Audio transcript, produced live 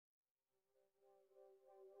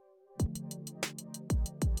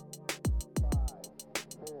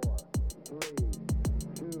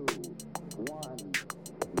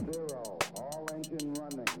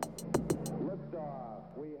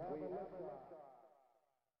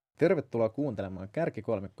Tervetuloa kuuntelemaan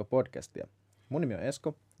Kärkikolmikko-podcastia. Mun nimi on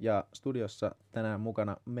Esko ja studiossa tänään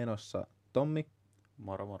mukana menossa Tommi.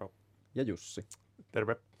 Moro moro. Ja Jussi.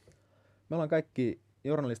 Terve. Me ollaan kaikki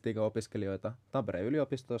journalistiikan opiskelijoita Tampereen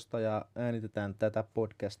yliopistosta ja äänitetään tätä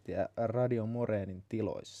podcastia Radio Moreenin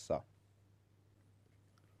tiloissa.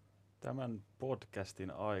 Tämän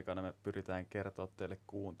podcastin aikana me pyritään kertoa teille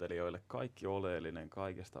kuuntelijoille kaikki oleellinen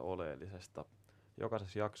kaikesta oleellisesta.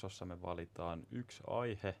 Jokaisessa jaksossa me valitaan yksi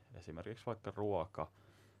aihe, esimerkiksi vaikka ruoka,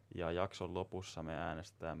 ja jakson lopussa me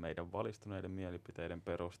äänestetään meidän valistuneiden mielipiteiden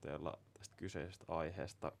perusteella tästä kyseisestä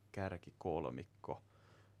aiheesta kärkikolmikko.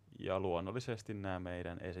 Ja luonnollisesti nämä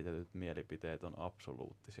meidän esitetyt mielipiteet on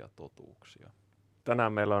absoluuttisia totuuksia.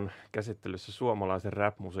 Tänään meillä on käsittelyssä suomalaisen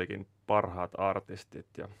rap-musiikin parhaat artistit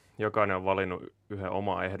ja jokainen on valinnut yhden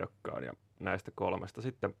oma ehdokkaan ja näistä kolmesta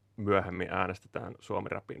sitten myöhemmin äänestetään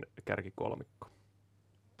Suomi-rapin kärkikolmikko.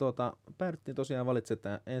 Päädyttiin tosiaan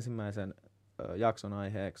valitsemaan ensimmäisen jakson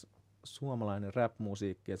aiheeksi suomalainen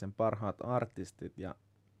rap-musiikki ja sen parhaat artistit. Ja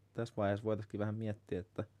tässä vaiheessa voitaisiin vähän miettiä,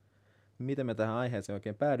 että miten me tähän aiheeseen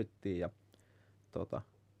oikein päädyttiin ja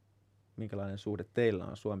minkälainen suhde teillä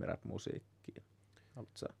on suomi-rap-musiikkiin.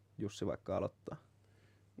 Haluatko sä, Jussi, vaikka aloittaa?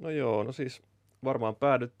 No joo, no siis varmaan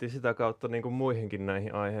päädyttiin sitä kautta niin kuin muihinkin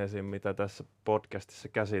näihin aiheisiin, mitä tässä podcastissa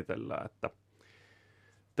käsitellään, että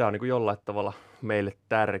tämä on niin kuin jollain tavalla meille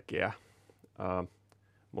tärkeä.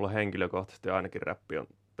 Mulla henkilökohtaisesti ainakin räppi on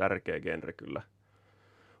tärkeä genre kyllä.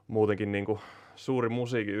 Muutenkin niin kuin suuri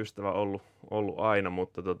musiikin ystävä ollut aina,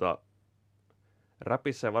 mutta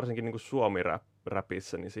räpissä ja varsinkin niin kuin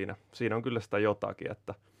suomi-räpissä, niin siinä on kyllä sitä jotakin,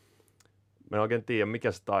 että mä en oikein tiedä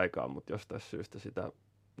mikä se taika on, mutta jostain syystä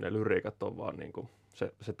ne lyriikat on vaan niin kuin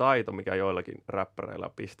se taito, mikä joillakin räppäreillä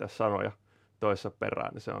pistää sanoja toissa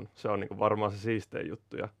perään, niin se on niin kuin varmaan se siistein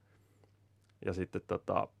juttu. Ja sitten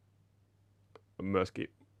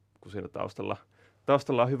myöskin, kun siinä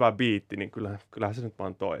taustalla on hyvä biitti, niin kyllähän se nyt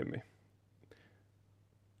vaan toimii.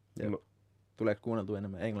 Tuleeko kuunneltua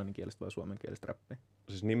enemmän englanninkielistä vai suomenkielistä räppiä?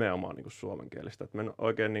 Siis nimenomaan niin kuin suomenkielistä. Että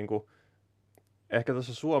oikein niin kuin, ehkä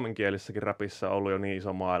tuossa suomenkielissäkin räpissä on ollut jo niin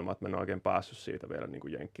iso maailma, että mä en oikein päässyt siitä vielä niin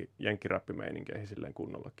kuin jenkkiräppimeininkeihin silleen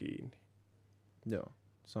kunnolla kiinni. Joo,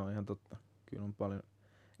 se on ihan totta. Kyllä on paljon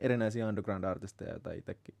erinäisiä underground-artisteja, joita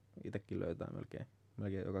itsekin löytää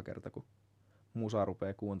melkein joka kerta, kun musaa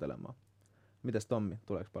rupeaa kuuntelemaan. Mites Tommi,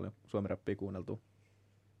 tuleeko paljon suomi-räppiä kuunneltua?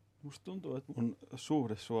 Musta tuntuu, että mun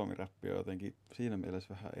suhde suomi-räppiä on jotenkin siinä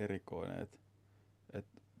mielessä vähän erikoinen,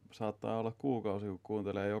 että saattaa olla kuukausi, kun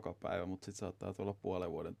kuuntelee joka päivä, mutta sitten saattaa tulla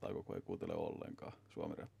puolen vuoden tauko, kun ei kuuntele ollenkaan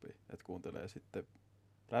suomi-räppiä. Että kuuntelee sitten,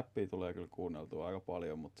 räppiä tulee kyllä kuunneltua aika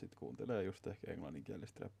paljon, mutta sitten kuuntelee just ehkä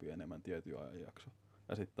englanninkielistä räppiä enemmän tietyn ajanjakso.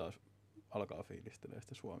 Ja sitten taas alkaa fiilistelee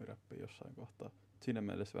sitä suomi-räppiä jossain kohtaa. Siinä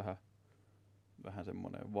mielessä vähän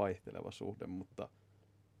semmoinen vaihteleva suhde, mutta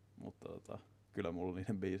kyllä mulla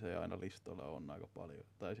niiden biisejä aina listoilla on aika paljon.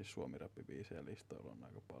 Tai siis suomi-räppibiisejä listoilla on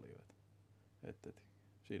aika paljon.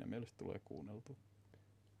 Siinä mielessä tulee kuunneltua.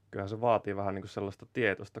 Kyllähän se vaatii vähän niin kuin sellaista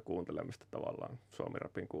tietoista kuuntelemista tavallaan,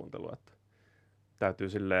 suomi-rapin kuuntelua. Että täytyy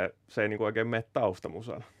silleen, se ei niin kuin oikein mene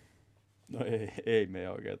taustamusana. No ei mene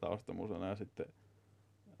oikein taustamusana ja sitten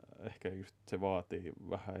ehkä just se vaatii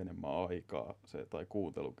vähän enemmän aikaa tai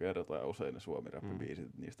kuuntelukertoja ja usein ne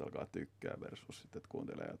suomi-räppibiisit, niistä alkaa tykkää versus sitten, että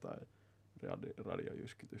kuuntelee jotain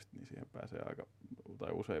radiojyskytystä, niin siihen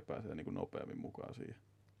usein pääsee niin kuin nopeammin mukaan siihen.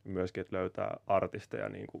 Myöskin, että löytää artisteja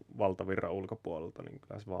niin kuin valtavirran ulkopuolelta, niin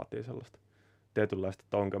kyllä se vaatii sellaista tietynlaista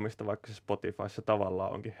tonkamista, vaikka se Spotifyssa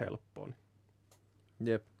tavallaan onkin helppoa. Niin.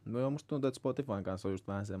 Jep. No musta tuntuu, että Spotifyn kanssa on just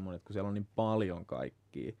vähän semmoinen, että kun siellä on niin paljon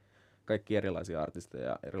kaikki erilaisia artisteja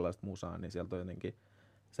ja erilaista musaa, niin sieltä on jotenkin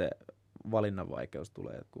se valinnan vaikeus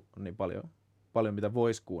tulee, että kun on niin paljon mitä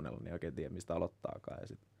voisi kuunnella, niin oikein tiedä mistä aloittaakaan. Ja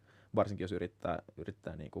sit, varsinkin jos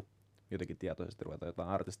yrittää niin kuin jotenkin tietoisesti ruveta jotain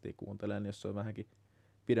artistia kuuntelemaan, niin jos se on vähänkin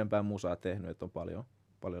pidempään musaa tehnyt, että on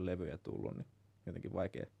paljon levyjä tullut, niin jotenkin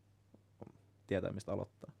vaikea tietää, mistä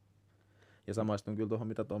aloittaa. Ja samaistun kyllä tuohon,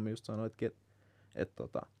 mitä Tommi just sanoitkin, että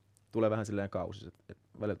tulee vähän silleen kausis, että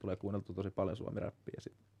välillä tulee kuunneltua tosi paljon suomi-räppiä ja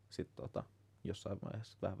sit jossain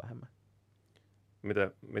vaiheessa vähän vähemmän.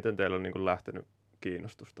 Miten teillä on niin kuin lähtenyt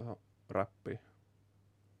kiinnostus tuohon räppiin?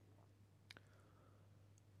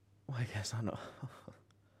 Vaikea sanoa.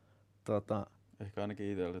 Ehkä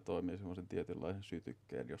ainakin itsellä se toimii semmoisen tietynlaisen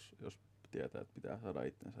sytykkeen, jos tietää, että pitää saada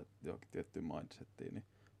itsensä johonkin tiettyyn mindsettiin, niin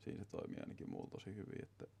siinä se toimii ainakin mulla tosi hyvin,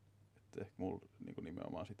 että ehkä mulla niin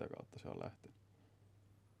nimenomaan sitä kautta se on lähtenyt.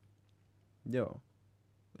 Joo.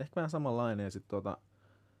 Ehkä vähän samanlainen ja sitten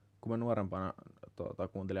kun mä nuorempana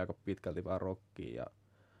kuuntelin aika pitkälti vaan rockia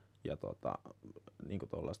ja niinku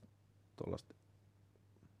tollaista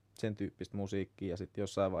sen tyyppistä musiikkia ja sitten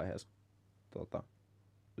jossain vaiheessa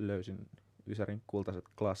löysin Ysärin kultaiset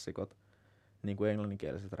klassikot niin kuin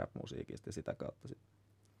englanninkielisestä rap-musiikista ja sitä kautta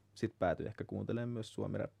sit päätyin ehkä kuuntelemaan myös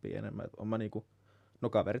suomi-räppiä enemmän.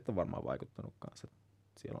 Kaverit on varmaan vaikuttanut kanssa.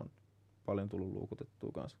 Siellä on paljon tullut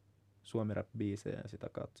luukutettua kanssa suomi-rap-biisejä ja sitä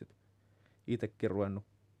kautta sit itsekin ruvennut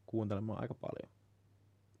kuuntelemaan aika paljon.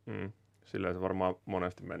 Silleen se varmaan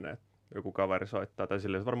monesti menee, että joku kaveri soittaa, tai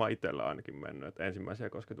silleen se varmaan itsellä ainakin mennyt, että ensimmäisiä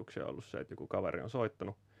kosketuksia on ollut se, että joku kaveri on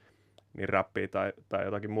soittanut niin räppiä tai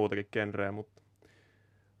jotakin muutakin genreä, mutta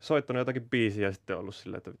soittanut jotakin biisiä ja sitten on ollut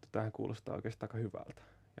silleen, että vittu, tämähän kuulostaa oikeastaan aika hyvältä.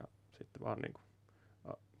 Ja sitten vaan niin kuin,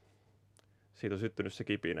 siitä on syttynyt se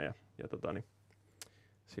kipinä ja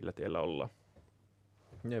sillä tiellä ollaan.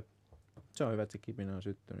 Jep. Se on hyvä, että se kipinä on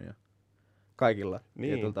syttynyt ja kaikilla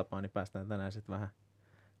tietyllä tapaa niin päästään tänään sitten vähän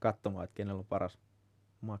katsomaan, että kenellä on paras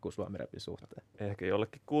maku suomi-räpin suhteen. Ehkä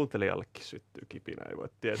jollekin kuuntelijallekin syttyy kipinä, ei voi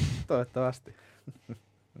tietää. Toivottavasti.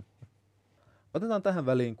 Otetaan tähän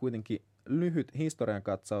väliin kuitenkin lyhyt historian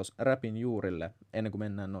katsaus räpin juurille ennen kuin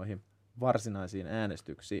mennään noihin varsinaisiin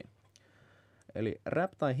äänestyksiin. Eli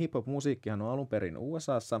rap- tai hip-hop-musiikkihan on alun perin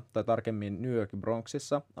USAssa, tai tarkemmin New Yorkin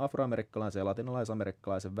Bronxissa, afroamerikkalaisen ja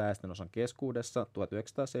latinalaisamerikkalaisen väestönosan keskuudessa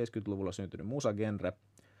 1970-luvulla syntynyt musagenre,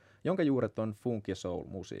 jonka juuret on funk- ja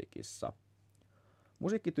soul-musiikissa.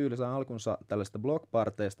 Musiikkityyli saa alkunsa tällaista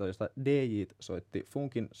blockparteista, joista DJt soitti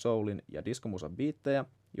funkin, soulin ja diskomusan biittejä,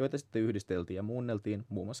 joita sitten yhdisteltiin ja muunneltiin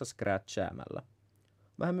muun muassa scratchäämällä.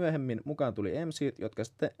 Vähän myöhemmin mukaan tuli MC:t, jotka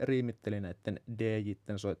sitten riimitteli näiden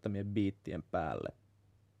DJ:ten soittamien biittien päälle.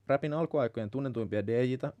 Rapin alkuaikojen tunnetuimpia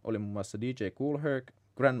DJ:tä oli muun muassa DJ Kool Herc,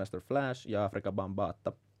 Grandmaster Flash ja Afrika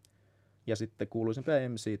Bambaatta. Ja sitten kuuluisimpia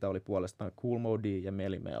MC:tä oli puolestaan Kool Moe Dee ja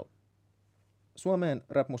Melle Mel. Suomeen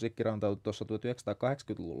rap-musiikki rantautui tuossa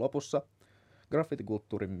 1980-luvun lopussa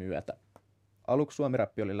graffitikulttuurin myötä. Aluksi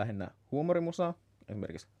suomi-räppi oli lähinnä huumorimusaa,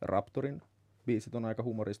 esimerkiksi Raptorin biisit on aika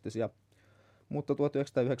humoristisia, mutta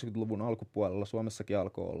 1990-luvun alkupuolella Suomessakin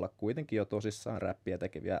alkoi olla kuitenkin jo tosissaan räppiä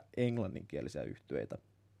tekeviä englanninkielisiä yhtyeitä.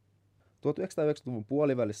 1990-luvun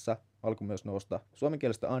puolivälissä alkoi myös nousta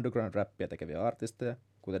suomenkielistä underground-räppiä tekeviä artisteja,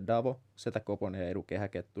 kuten Davo, Setä Koponen ja Edu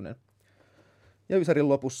Kehäkettunen. Ja Ysärin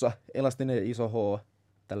lopussa Elastinen ja Iso H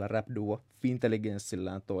tällä rap-duo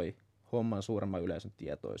Fintelligenssillään toi homman suuremman yleisön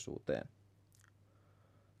tietoisuuteen.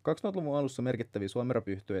 2000-luvun alussa merkittäviä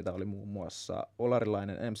suomi-rap-yhtyeitä oli muun muassa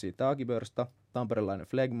olarilainen MC Taagibörsta, tamperelainen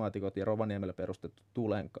Flegmaatikot ja Rovaniemelle perustettu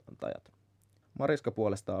Tulenkantajat. Mariska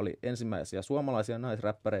puolestaan oli ensimmäisiä suomalaisia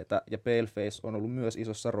naisräppäreitä ja Paleface on ollut myös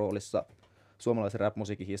isossa roolissa suomalaisen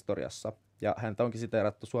rap-musiikin historiassa ja häntä onkin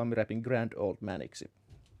siteerattu suomi-rapin Grand Old Maniksi.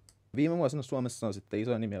 Viime vuosina Suomessa on sitten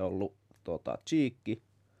isoin nimi ollut Cheekki,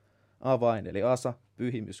 Avain eli Asa,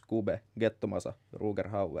 Pyhimys, Kube, Gettomasa, Ruger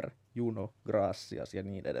Hauer, Juno, Gracias ja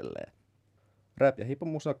niin edelleen. Rap- ja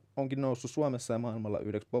hip-hop-musa onkin noussut Suomessa ja maailmalla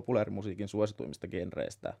yhdeksi populaarimusiikin suosituimmista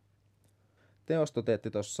genreistä. Teosto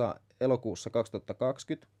teetti tuossa elokuussa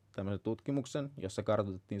 2020 tämmöisen tutkimuksen, jossa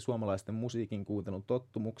kartoitettiin suomalaisten musiikin kuuntelun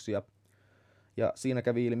tottumuksia. Ja siinä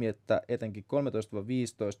kävi ilmi, että etenkin 13-15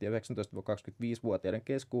 ja 19-25-vuotiaiden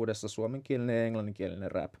keskuudessa suomenkielinen ja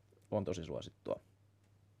englanninkielinen rap on tosi suosittua.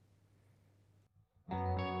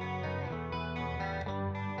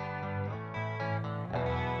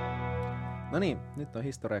 No niin, nyt on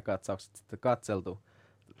historiakatsaukset sitten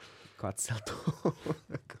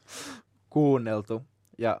kuunneltu.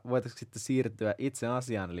 Ja voitaisiin sitten siirtyä itse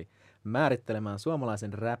asiaan, eli määrittelemään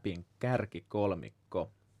suomalaisen rapin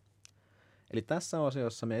kärkikolmikko. Eli tässä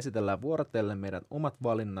osiossa me esitellään vuorotellen meidän omat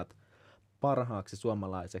valinnat parhaaksi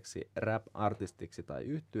suomalaiseksi rap-artistiksi tai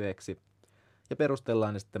yhtyeeksi ja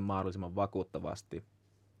perustellaan ne sitten mahdollisimman vakuuttavasti.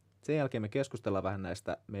 Sen jälkeen me keskustellaan vähän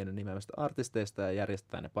näistä meidän nimeämistä artisteista ja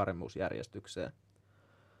järjestetään ne paremmuusjärjestykseen.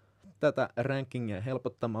 Tätä rankingia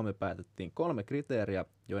helpottamaan me päätettiin 3 kriteeriä,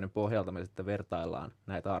 joiden pohjalta me sitten vertaillaan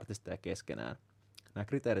näitä artisteja keskenään. Nämä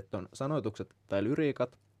kriteerit on sanoitukset tai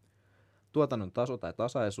lyriikat, tuotannon taso tai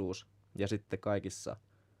tasaisuus ja sitten kaikissa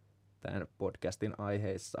tämän podcastin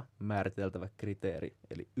aiheissa määriteltävä kriteeri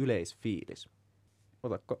eli yleisfiilis.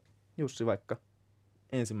 Otatko Jussi vaikka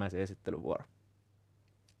ensimmäisen esittelyvuoro?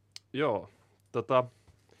 Joo,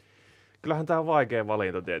 kyllähän tämä vaikea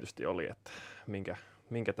valinta tietysti oli, että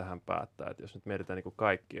minkä tähän päättää, että jos nyt mietitään niin kuin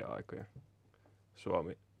kaikkia aikoja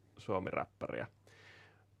Suomi-räppäriä.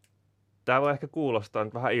 Tämä voi ehkä kuulostaa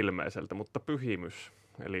nyt vähän ilmeiseltä, mutta Pyhimys,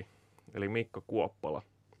 eli Mikko Kuoppala.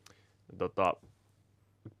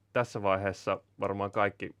 Tässä vaiheessa varmaan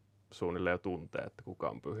kaikki suunnilleen jo tuntee, että kuka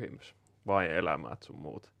on Pyhimys. Vain elämät sun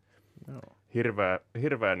muut. Joo.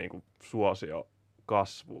 Hirveä niin kuin suosio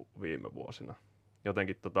kasvu viime vuosina.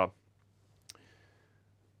 Jotenkin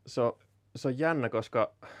se on jännä,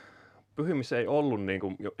 koska Pyhimys ei ollut, niin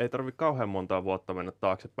kuin, ei tarvitse kauhean montaa vuotta mennä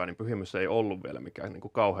taaksepäin, niin Pyhimys ei ollut vielä mikään niin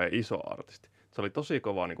kuin kauhean iso artisti. Se oli tosi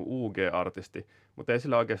kova niin kuin UG-artisti, mutta ei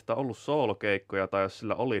sillä oikeastaan ollut soolokeikkoja, tai jos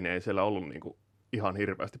sillä oli, niin ei siellä ollut niin kuin ihan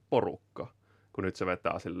hirveästi porukkaa, kun nyt se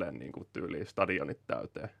vetää silleen niin kuin tyyliin stadionit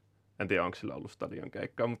täyteen. En tiedä, onko sillä ollut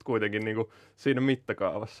stadionkeikkaa, mutta kuitenkin niin kuin siinä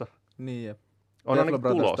mittakaavassa. Niin, ja On Def ainakin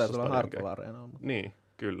Brothers tulossa taisi olla stadionkeikka. Hartwell Areenalla. Niin,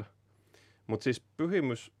 kyllä. Mutta siis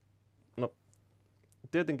Pyhimys, no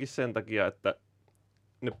tietenkin sen takia, että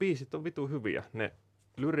ne biisit on vitu hyviä. Ne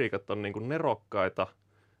lyriikat on niinku nerokkaita,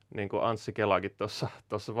 niin kuin Anssi Kelakin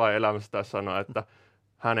tuossa vai elämässä taisi sanoa, että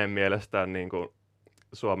hänen mielestään niinku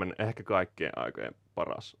Suomen ehkä kaikkien aikojen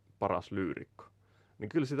paras lyyrikko. Niin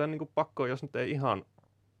kyllä sitä niinku pakko, jos nyt ei ihan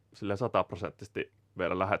sille 100%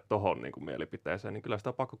 vielä lähde tohon niinku mielipiteeseen, niin kyllä sitä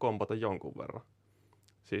on pakko kompata jonkun verran.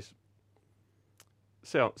 Siis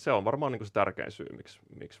se on varmaan niinku se tärkein syy,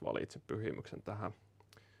 miksi valitsin Pyhimyksen tähän.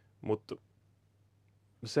 Mutta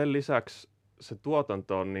sen lisäksi se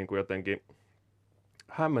tuotanto on niinku jotenkin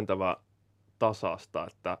hämmentävä tasasta,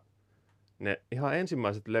 että ne ihan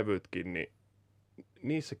ensimmäiset levytkin, niin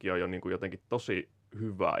niissäkin on jo niinku jotenkin tosi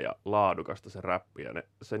hyvää ja laadukasta se räppi. Ja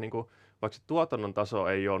se niinku, vaikka se tuotannon taso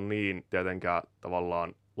ei ole niin tietenkään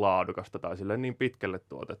tavallaan laadukasta tai silleen niin pitkälle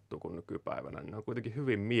tuotettu kuin nykypäivänä, niin ne on kuitenkin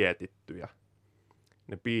hyvin mietittyjä.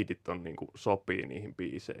 Ne beatit on niinku, sopii niihin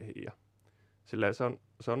biiseihin ja silleen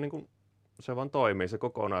se on niinku, se vaan toimii se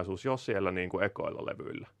kokonaisuus, jos siellä niinku ekoilla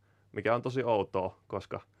levyillä, mikä on tosi outoa,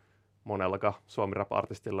 koska monellakaan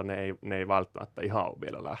suomi-rap-artistilla ne ei välttämättä ihan ole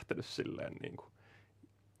vielä lähtenyt silleen niinku,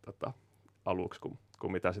 aluksi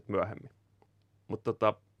kuin mitä sitten myöhemmin.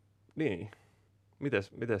 Mutta niin,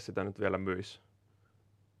 mites sitä nyt vielä myis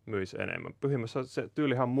enemmän? Pyhimmässä se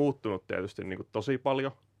tyylihän on muuttunut tietysti niinku tosi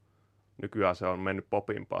paljon. Nykyään se on mennyt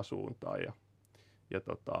popimpaan suuntaan ja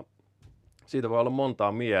siitä voi olla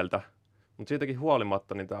montaa mieltä, mutta siitäkin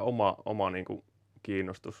huolimatta niin tämä oma niinku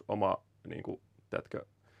kiinnostus, oma niinku,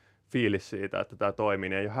 fiilis siitä, että tämä toimii,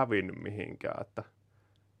 niin ei ole hävinnyt mihinkään. Että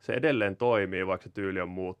se edelleen toimii, vaikka se tyyli on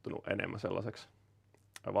muuttunut enemmän sellaiseksi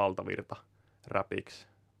valtavirta räpiksi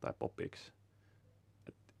tai popiksi.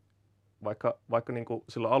 Et vaikka niinku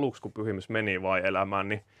silloin aluksi, kun Pyhimys meni vai elämään,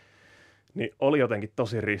 niin oli jotenkin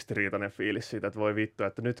tosi ristiriitainen fiilis siitä, että voi vittu,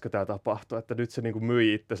 että nytkö tämä tapahtuu, että nyt se niinku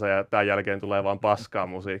myi itsensä ja tämän jälkeen tulee vaan paskaa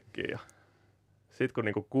musiikkia. Sitten kun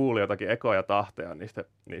niinku kuuli jotakin ekoja tahteja niistä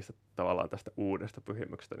tavallaan tästä uudesta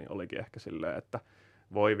Pyhimyksestä, niin olikin ehkä silleen, että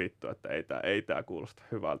voi vittu, että ei tää kuulosta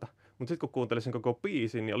hyvältä. Mutta sitten kun kuuntelin sen koko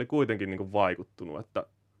biisin, niin oli kuitenkin niinku vaikuttunut, että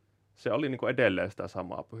se oli niinku edelleen sitä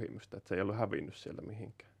samaa Pyhimystä, että se ei ollut hävinnyt sieltä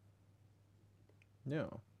mihinkään.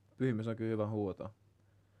 Joo, Pyhimys on kyllä hyvä huuto.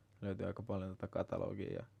 Löytyy aika paljon tätä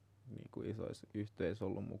katalogia ja niin kuin isoissa yhteisöissä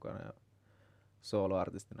ollut mukana ja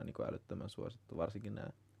soloartistina niin kuin älyttömän suosittu, varsinkin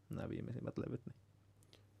nämä viimeisimmät levyt. Niin.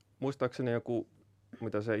 Muistaakseni joku,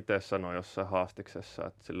 mitä se itse sanoi jossain haastiksessa,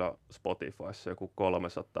 että sillä on Spotifyssa joku 300-400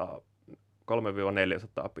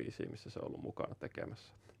 biisiä, missä se on ollut mukana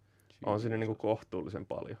tekemässä. On siinä niin kuin kohtuullisen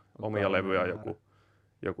paljon. Omia levyjä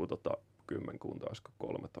joku 10, olisiko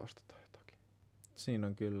 13 tai jotakin. Siinä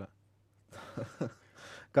on kyllä.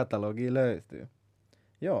 Katalogia löytyy.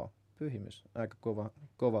 Joo, Pyhimys. Aika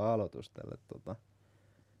kova aloitus tälle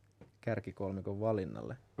kärkikolmikon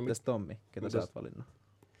valinnalle. Mites Tommi, ketä sä oot valinnut?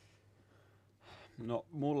 No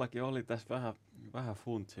mullakin oli tässä vähän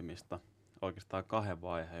funtsimista. Oikeastaan 2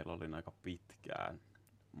 vaiheilla olin aika pitkään,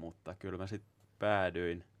 mutta kyllä mä sitten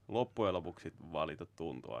päädyin. Loppujen lopuksi valita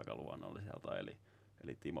tuntui aika luonnolliselta,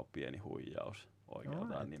 eli Timo Pieni Huijaus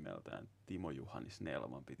oikealtaan nimeltään. Timo Juhani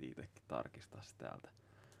Snellman, piti itsekin tarkistaa se täältä.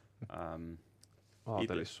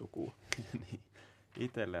 Aatelissukua. Niin.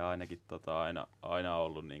 Itelle ainakin aina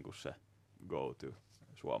ollut niinku se go-to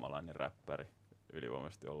suomalainen räppäri.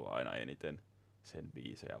 Ylivoimaisesti ollut aina eniten sen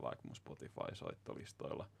biisejä vaikka mun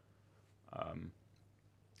Spotify-soittolistoilla.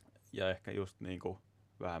 Ja ehkä just niinku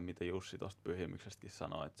vähän mitä Jussi tosta Pyhimyksestäkin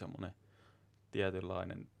sanoi, että semmonen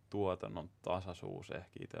tietynlainen tuotannon tasaisuus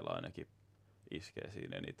ehkä itsellä ainakin iskee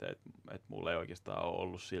siinä eniten, että mulla ei oikeastaan ole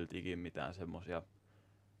ollut siltikin mitään semmosia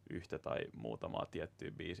yhtä tai muutamaa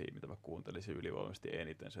tiettyä biisiä, mitä mä kuuntelisin ylivoimaisesti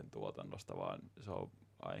eniten sen tuotannosta, vaan se on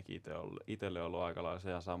ainakin itselle ollut aika lailla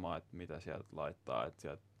se sama, että mitä sieltä laittaa, että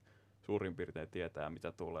sieltä suurin piirtein tietää,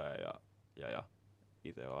 mitä tulee ja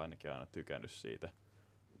itse on ainakin aina tykännyt siitä.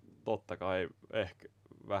 Totta kai ehkä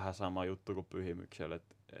vähän sama juttu kuin Pyhimyksellä,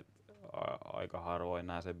 että aika harvoin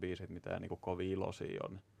nämä sen biisit, mitä niinku kovin iloisia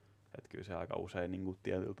on. Että kyllä se aika usein niinku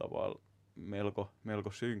tietyllä tavalla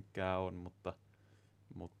melko synkkää on,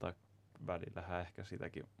 mutta välillähän ehkä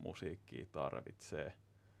sitäkin musiikkia tarvitsee.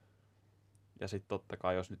 Ja sitten totta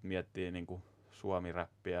kai, jos nyt miettii niinku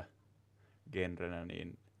suomi-räppiä genrenä,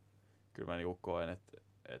 niin kyllä mä niinku koen, että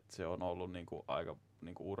se on ollut niinku aika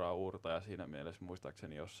niinku ura-uurtaja siinä mielessä.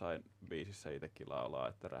 Muistaakseni jossain biisissä itsekin laulaa,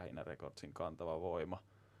 että Rähinä Recordsin kantava voima.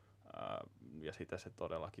 Ja sitä se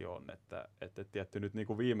todellakin on, että tietty nyt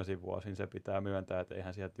niinku viimeisin vuosin se pitää myöntää, että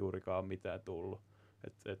eihän sieltä juurikaan mitään tullut.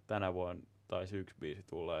 Et tänä vuonna taisi yksi biisi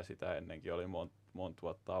tulla ja sitä ennenkin oli monta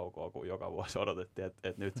vuotta taukoa, kun joka vuosi odotettiin,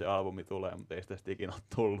 että nyt se albumi tulee, mutta ei sitä ikinä ole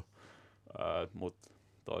tullut. Mutta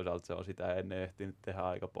toisaalta se on sitä ennen ehtinyt tehdä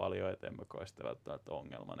aika paljon, et en mä koe sitä välttämättä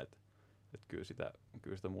ongelman, että kyllä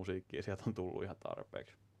sitä musiikkia sieltä on tullut ihan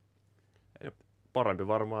tarpeeksi. Parempi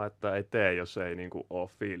varmaan, että ei tee, jos ei niinku ole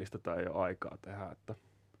fiilistä tai ei ole aikaa tehdä. Että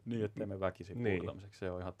Niin, ettei me väkisin puutamiseksi,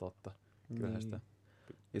 se on ihan totta. Kyllähän Niin. sitä.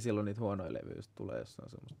 Ja silloin niitä huonoja levyjä tulee, jos on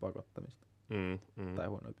semmoista pakottamista. Tai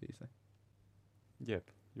huonoja biisejä. Jep,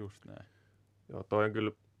 just näin. Joo, toi on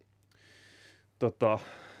kyllä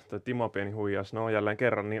toi Timo Pieni Huijaus, no jälleen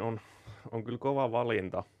kerran, niin on kyllä kova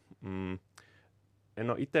valinta. En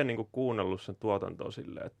ole itse niinku kuunnellut sen tuotantoa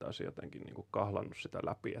silleen, että olisi jotenkin niinku kahlannut sitä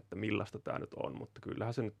läpi, että millaista tämä nyt on, mutta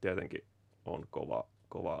kyllähän se nyt tietenkin on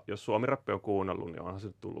kova. Jos suomi-räppi on kuunnellut, niin onhan se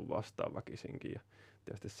nyt tullut vastaan väkisinkin. Ja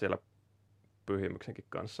tietysti siellä Pyhimyksenkin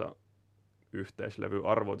kanssa yhteislevy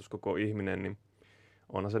Arvoitus koko ihminen, niin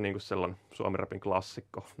onhan se niinku sellainen suomi-räpin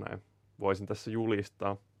klassikko, näin voisin tässä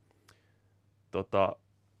julistaa.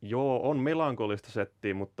 Joo, on melankolista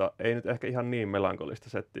settiä, mutta ei nyt ehkä ihan niin melankolista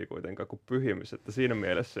settiä kuitenkaan kuin Pyhimys, että siinä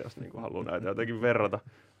mielessä, jos niinku haluaa näitä jotenkin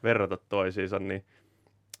verrata toisiinsa, niin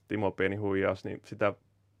Timo Pieni Huijaus, niin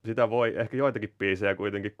sitä voi ehkä joitakin biisejä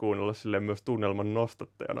kuitenkin kuunnella silleen myös tunnelman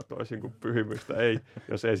nostattajana toisin kuin Pyhimystä ei,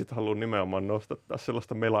 jos ei sitten halua nimenomaan nostattaa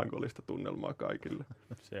sellaista melankolista tunnelmaa kaikille.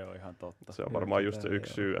 Se on ihan totta. Se on varmaan just se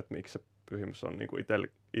yksi syy, että miksi se Pyhimys on niinku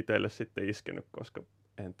itselle sitten iskenyt, koska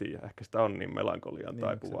en tiedä, ehkä sitä on niin melankoliaan Niin,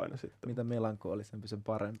 taipuvainen sitten. Mitä melankolisempi, sen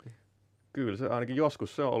parempi. Kyllä se ainakin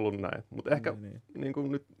joskus se on ollut näin, mutta ehkä niin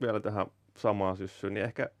kuin nyt vielä tähän samaan syssyyn, niin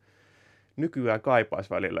ehkä nykyään kaipaisi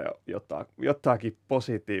välillä jotakin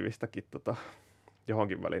positiivistakin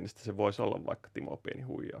johonkin väliin, niin se voisi olla vaikka Timo Pieni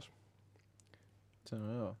Huijaus. Se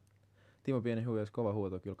on joo. Timo Pieni Huijaus, kova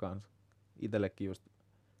huuto kyllä kans. Itellekin just,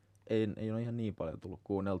 ei ole ihan niin paljon tullut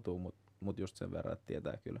kuunneltua, mut just sen verran, että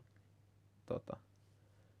tietää kyllä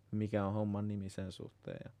mikä on homman nimi sen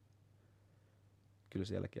suhteen. Ja kyllä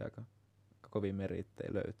sielläkin aika kovin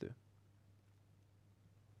meriittejä löytyy.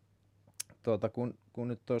 Kun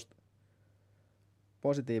nyt tuosta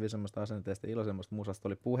positiivisemmasta asenteesta ja iloisemmasta musasta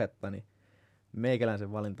oli puhetta, niin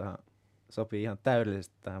meikäläisen valintahan sopii ihan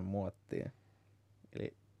täydellisesti tähän muottiin.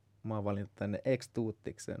 Eli mä oon valinnut tänne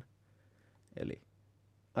Ex-Tuuttiksen, eli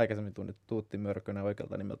aikaisemmin tunnettu Tuutti Mörkönä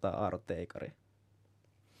oikealta nimeltään Aaro Teikari.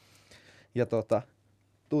 Ja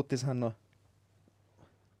Tuuttishan on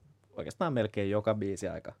oikeastaan melkein joka biisi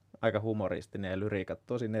aika humoristinen ja lyriikat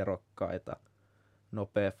tosi nerokkaita,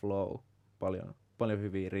 nopea flow, paljon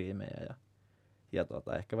hyviä riimejä ja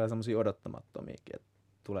ehkä vähän semmosia odottamattomiakin, että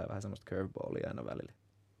tulee vähän semmoista curveballia aina välillä.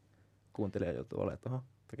 Kuuntelija joutuu olemaan, että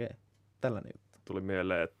tekee tällainen juttu. Tuli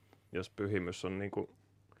mieleen, että jos Pyhimys on niinku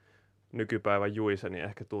nykypäivän Juise, niin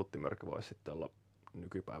ehkä Tuutti Mörkö voisi sitten olla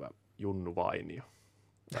nykypäivän Junnu Vainio.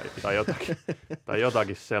 Tai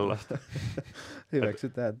jotakin sellaista.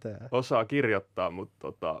 Hyväksytään tää. Osaa kirjoittaa,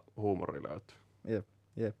 mutta huumori löytyy.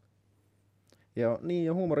 Jep. Ja niin,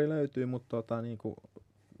 ja huumori löytyy, mutta niinku,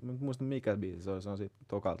 mä muistan mikä biisi se on siitä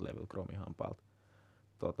tokalta levyltä Kromihampaalta.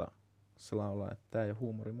 Se laulaa, että tää ei ole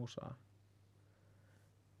huumorimusaa.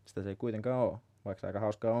 Sitä se ei kuitenkaan oo, vaikka aika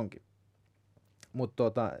hauskaa onkin. Mutta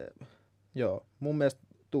joo, mun mielestä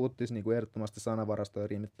Tuuttis niinku ehdottomasti sanavarasto ja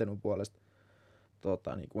riimittelyn puolesta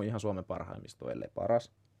niinku ihan Suomen parhaimmisto, ellei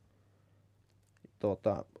paras.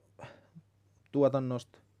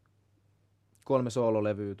 Tuotannosta 3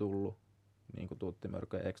 soololevyä tullut, niin kuin Tuutti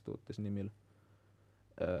Mörkö ja Ex-Tuuttis nimillä.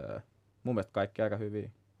 Mun mielestä kaikki aika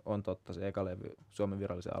hyviä. On totta se eka levy Suomen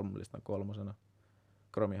virallisen albumlistan 3.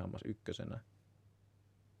 Kromihammas 1.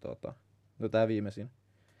 No tää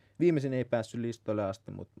viimeisin ei päässyt listoille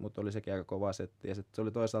asti, mutta oli sekin aika kova setti. Ja se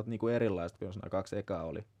oli toisaalta niinku erilaista, kun nämä 2 ekaa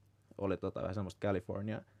oli vähän semmoista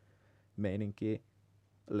California-meininkiä,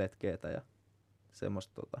 letkeetä ja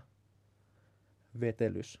semmoista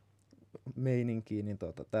vetelysmeininkiä, niin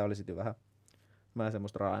tää oli sitten vähän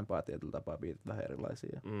semmoista raaempaa tietyllä tapaa, biitit vähän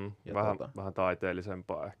erilaisia. Ja vähän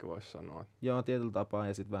taiteellisempaa ehkä voisi sanoa. Joo, tietyllä tapaa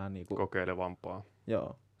ja sitten vähän niinku kokeilevampaa.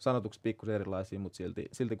 Joo, sanotukset pikkusen erilaisia, mutta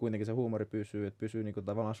silti kuitenkin se huumori pysyy niinku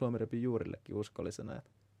tavallaan suomi-rapin juurillekin uskollisena,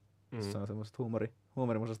 että se on semmoista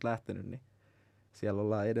huumorimusasta lähtenyt, niin siellä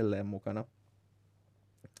ollaan edelleen mukana.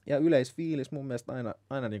 Ja yleisfiilis mun mielestä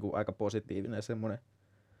aina niinku aika positiivinen ja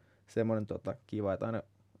semmonen kiva, että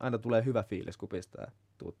aina tulee hyvä fiilis, kun pistää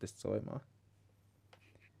tuuttista soimaan.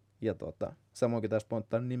 Ja samoinkin tämä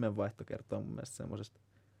spontaani nimenvaihto kertoo mun mielestä semmoisesta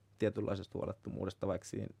tietynlaisesta huolettomuudesta, vaikka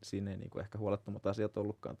siinä ei niinku ehkä huolettomat asiat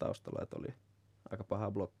ollutkaan taustalla, että oli aika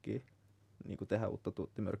pahaa blokkia niinku tehdä uutta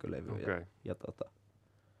tuuttimörkylevyä ja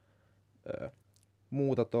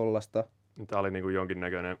muuta tollasta. Tämä oli niinku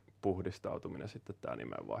jonkinnäköinen puhdistautuminen sitten tämä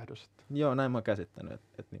nimenvaihdos. Joo, näin mä oon käsittänyt,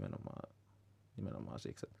 että nimenomaan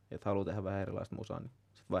siksi, että haluaa tehdä vähän erilaista musaa, niin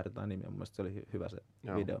sitten vaihdetaan nimiä. Mun mielestä se oli hyvä se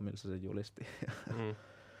video, missä se julisti.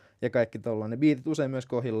 Ja kaikki tollainen. Biitit usein myös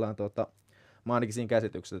kohdillaan. Mä ainakin siinä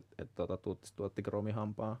käsityksessä, että Tuuttis tuotti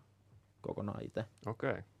Kromi-hampaa kokonaan itse.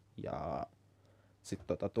 Okei. Ja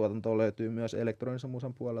sitten tuotantoa löytyy myös elektronisen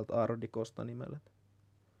musan puolelta Aaro Di Costa nimellä.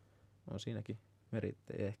 On siinäkin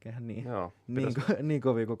merittejä ehkä ihan niin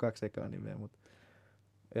kovia kuin 2 ekaa nimeä, mutta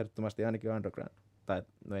ehdottomasti ainakin underground. Tai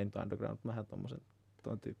no ei nyt underground, mutta vähän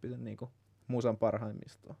ton tyyppisen niinku musan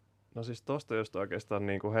parhaimmistoa. No siis tosta just oikeastaan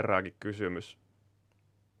niinku herääkin kysymys,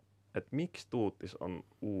 että miksi Tuuttis on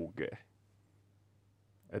UG?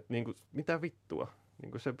 Että niinku, mitä vittua?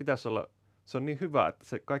 Niinku se pitäisi olla, se on niin hyvä, että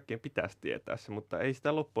se kaikkien pitäisi tietää se, mutta ei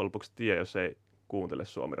sitä loppujen lopuksi tiedä, jos ei kuuntele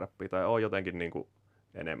suomirappia tai ole jotenkin niinku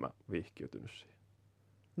enemmän vihkiytynyt siihen.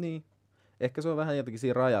 Niin. Ehkä se on vähän jotenkin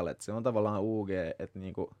siinä rajalle, että se on tavallaan UG, että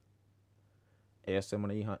niinku ei ole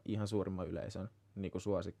semmoinen ihan suurimman yleisön niinku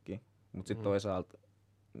suosikki. Mutta sitten toisaalta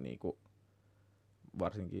niinku,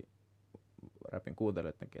 varsinkin rapin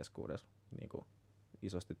kuuntelijoiden keskuudessa niinku,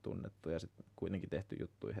 isosti tunnettu ja sitten kuitenkin tehty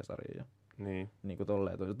juttuja Hesariin ja niinku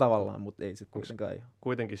tolleen tavallaan, mutta ei sitten kuitenkaan ihan.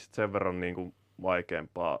 Kuitenkin sit sen verran niinku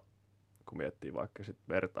vaikeampaa, kun miettii vaikka sit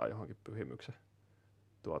vertaa johonkin Pyhimyksen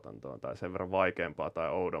tuotantoon, tai sen verran vaikeampaa tai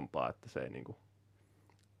oudompaa, että se ei niinku,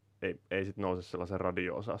 ei sit nouse sellaisen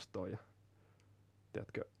radio-osastoon ja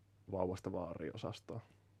tiedätkö, vauvasta vaari-osastoon.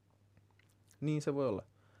 Niin se voi olla.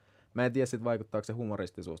 Mä en tiedä sit vaikuttaako se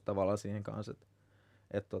humoristisuus tavallaan siihen kanssa,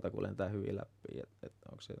 että kun lentää hyvin läpi, että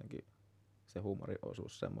onko se jotenkin se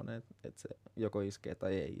humoriosuus semmoinen, että se joko iskee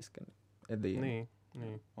tai ei iske. Niin.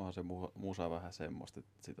 Onhan se musa vähän semmoista,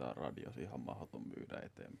 että sitä on radiossa ihan mahdoton myydä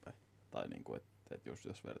eteenpäin. Tai niinku, että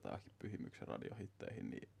jos vertaa Pyhimyksen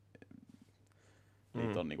radiohitteihin, niin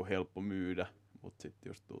niitä on niinku helppo myydä. Mutta sitten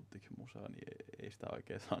just Tuuttiksen musaa, niin ei sitä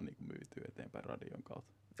oikein saa niinku myytyä eteenpäin radion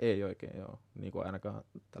kautta. Ei oikein, joo. Niin kuin ainakaan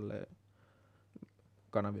tälleen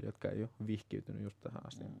kanaville, jotka ei ole vihkiytynyt just tähän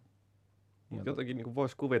asiaan. Jotenkin niin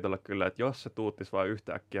voisi kuvitella kyllä, että jos se Tuuttis vaan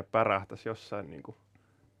yhtäkkiä pärähtäisi jossain, niin kuin,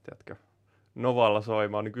 tiedätkö, Novalla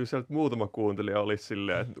soimaan, niin kyllä sieltä muutama kuuntelija olisi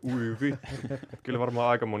silleen, että ui vittu. Kyllä varmaan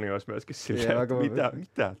aika moni olisi myöskin silleen, että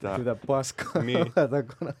mitä tää? Mitä paskaa niin.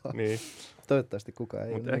 takana. Niin. Toivottavasti kukaan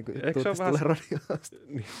ei ole Tuuttis tulee radiosta.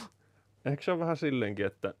 Niin. Ehkä se on vähän silleenkin,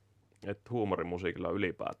 että huumorimusiikilla on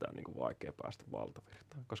ylipäätään niin kuin vaikea päästä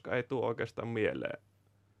valtavirtaan, koska ei tule oikeastaan mieleen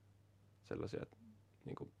sellaisia, että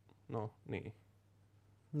niin kuin, no niin.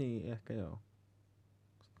 Niin, ehkä joo.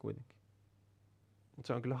 Kuitenkin. Mutta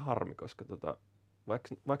se on kyllä harmi, koska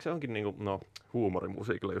vaikka se onkin niinku, no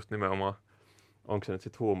huumorimusiikilla just nimenomaan, onko se nyt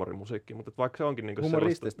sitten huumorimusiikki, mutta vaikka se onkin niinku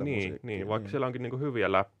humoristista musiikkia. Niin, vaikka siellä onkin niinku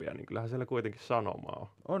hyviä läppiä, niin kyllähän siellä kuitenkin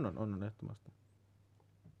sanomaa on. On ehdottomasti.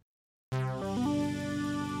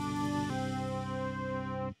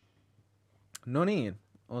 No niin,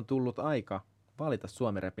 on tullut aika valita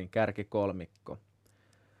Suomi-rapin kärkikolmikko.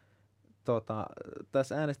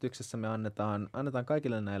 Tässä äänestyksessä me annetaan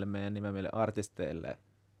kaikille näille meidän nimemille artisteille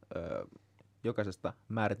jokaisesta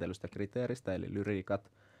määritellystä kriteeristä, eli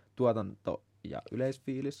lyriikat, tuotanto ja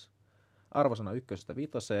yleisfiilis, arvosana 1–5,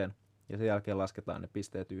 ja sen jälkeen lasketaan ne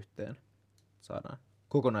pisteet yhteen. Saadaan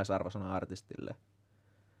kokonaisarvosana artistille,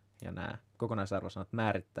 ja nämä kokonaisarvosanat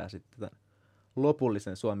määrittää sitten tämän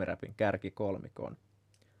lopullisen Suomi-rapin kärkikolmikon.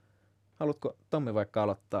 Haluatko, Tommi, vaikka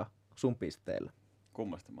aloittaa sun pisteillä?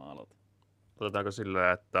 Kummasta mä aloitan? Otetaanko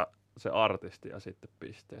silleen, että se artisti ja sitten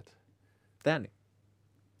pisteet? Tänni.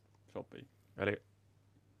 Sopii. Eli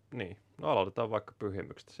niin, no aloitetaan vaikka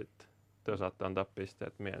Pyhimyksestä sitten. Te saatte antaa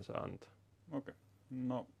pisteet, mien saa antaa. Okei.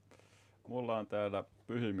 No, mulla on täällä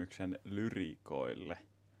Pyhimyksen lyriikoille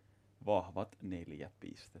vahvat 4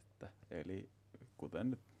 pistettä. Eli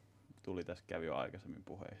kuten nyt tuli tässä kävi jo aikaisemmin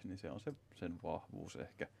puheeksi, niin se on sen vahvuus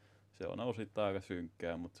ehkä. Se on osittain aika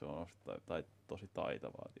synkkää, mutta se on osittain tosi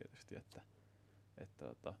taitavaa tietysti, että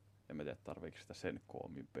en mä tiedä tarviiko sitä sen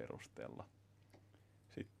koomin perustella.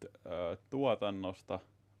 Sitten tuotannosta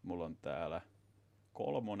mulla on täällä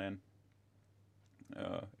 3,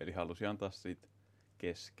 eli halusin antaa siitä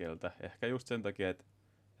keskeltä. Ehkä just sen takia, että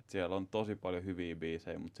siellä on tosi paljon hyviä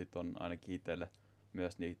biisejä, mutta sitten on ainakin itselle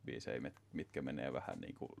myös niitä biisejä, mitkä menee vähän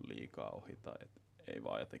niinku liikaa ohi tai et ei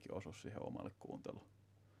vaan jotenkin osu siihen omalle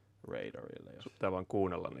kuunteluradarille. Sun pitää vaan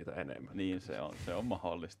kuunnella niitä enemmän. Niin se on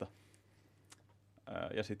mahdollista.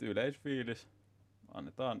 Ja sitten yleisfiilis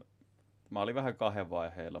annetaan, mä olin vähän 2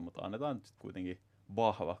 vaiheilla, mutta annetaan nyt sit kuitenkin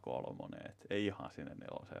vahva 3, et ei ihan sinne 4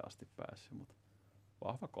 asti päässyt, mutta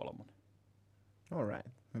vahva 3. Alright,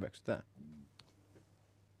 hyväksytään.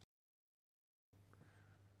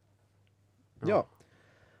 Joo.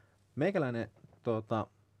 Meikäläinen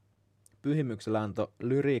Pyhimyksellä antoi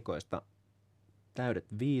lyriikoista täydet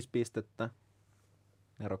 5 pistettä.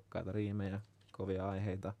 Nerokkaita riimejä, kovia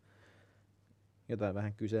aiheita. Jotain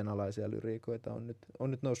vähän kyseenalaisia lyriikoita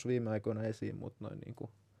on nyt noussut viime aikoina esiin, mutta noin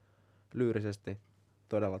niinku lyyrisesti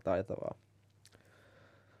todella taitavaa.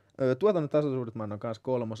 Tuotannon tasoisuudet mä annan kanssa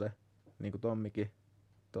 3, niin kuin Tommikin.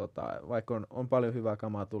 Vaikka on paljon hyvää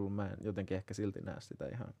kamaa tullut, mä en jotenkin ehkä silti näe sitä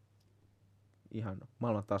ihan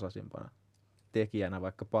maailman tasaisimpana tekijänä,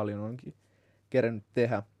 vaikka paljon onkin kerennyt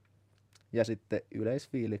tehdä. Ja sitten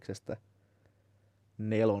yleisfiiliksestä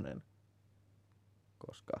 4,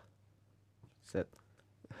 koska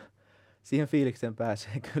siihen fiilikseen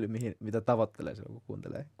pääsee kyllä, mitä tavoittelee silloin, kun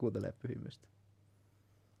kuuntelee Pyhimystä.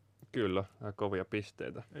 Kyllä, kovia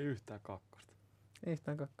pisteitä. Ei yhtään 2. Ei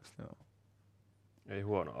yhtään 2, joo. Ei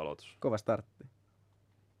huono aloitus. Kova startti.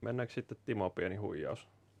 Mennäänkö sitten Timo pieni huijaus?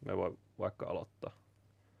 Me voi vaikka aloittaa.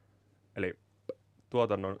 Eli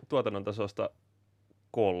tuotannon tasosta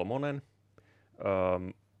 3.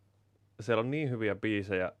 Siellä on niin hyviä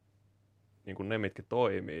biisejä, niin kuin ne mitkä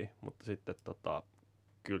toimii, mutta sitten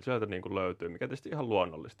kyllä sieltä niin kuin löytyy, mikä tietysti ihan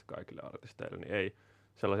luonnollista kaikille artisteille, niin ei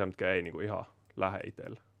sellaisia, mitkä ei niin kuin ihan lähde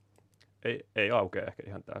itselle. Ei aukea ehkä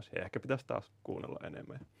ihan täysin. Ehkä pitäisi taas kuunnella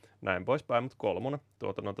enemmän. Näin poispäin, mutta 3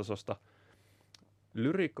 tuotannon tasosta.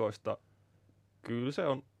 Lyrikoista kyllä se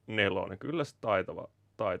on 4. Kyllä se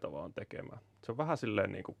taitava on tekemään. Se on vähän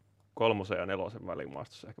silleen niin kuin 3 ja 4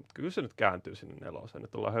 välimaastossa ehkä, mutta kyllä se nyt kääntyy sinne 4.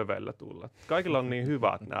 Nyt ollaan höveillä tulla. Kaikilla on niin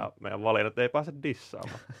hyvät nämä meidän valinnat, ei pääse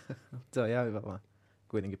dissaamaan. Se on ihan hyvä vaan.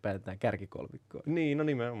 Kuitenkin päätetään kärkikolmikkoon. Niin, no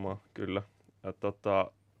nimenomaan, kyllä.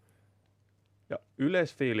 Ja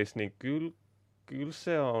yleisfiilis, niin kyllä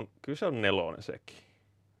se on 4 sekin.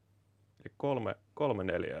 Eli 3,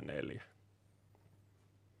 4 ja 4.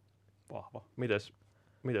 Vahva.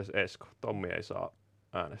 Mites Esko? Tommi ei saa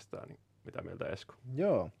äänestää, niin mitä mieltä Esko?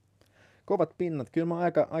 Joo. Kovat pinnat. Kyllä mä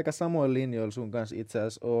aika samoin linjoilla sun kanssa itse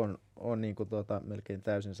asiassa on niin kuin melkein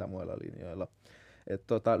täysin samoilla linjoilla.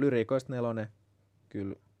 Lyriikoista 4,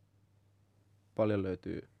 kyllä paljon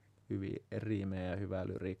löytyy hyviä riimejä ja hyvää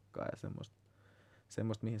lyriikkaa ja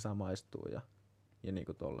semmoista mihin samaistuu ja niin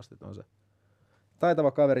kuin tollaista, että on se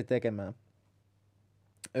taitava kaveri tekemään.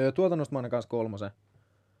 Tuotannosta mä annan kanssa 3,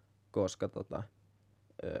 koska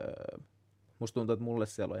musta tuntuu, että mulle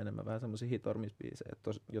siellä on enemmän vähän semmosia hit-or-miss-biisejä,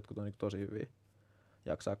 että jotkut on tosi hyviä,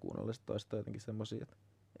 jaksaa kuunnella, toista jotenkin semmosia,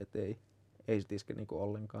 että ei sit iske niinku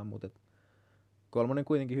ollenkaan, mutta 3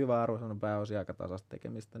 kuitenkin hyvä arvosana, pääosin aika tasasta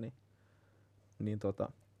tekemistä, niin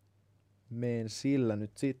meen sillä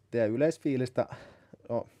nyt sitten. Ja yleisfiilistä,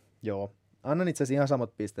 joo, annan itse asiassa ihan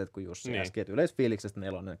samat pisteet kuin Jussi äsken, että yleisfiiliksestä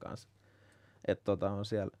 4 kanssa. Että on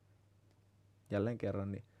siellä jälleen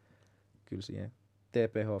kerran, niin kyllä siihen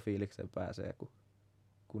TPH-fiilikseen pääsee,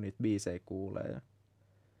 kun niitä biisejä kuulee.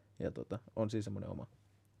 Ja on siis semmoinen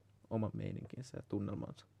oma meininkinsä ja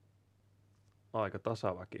tunnelmansa. Aika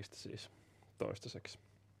tasaväkistä siis toistaiseksi.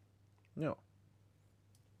 Joo.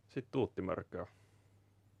 Sitten tuuttimörköä.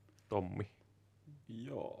 Tommi.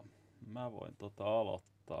 Joo, mä voin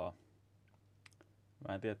aloittaa.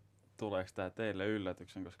 Mä en tiedä, tuleeko tää teille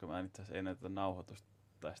yllätyksen, koska mä en itse asiassa ennen tätä nauhoitusta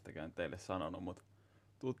tästäkään teille sanonut, mutta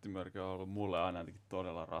tuuttimörkö on ollut mulle aina ainakin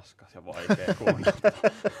todella raskas ja vaikea kuunnella.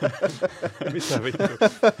 Mitä vittu?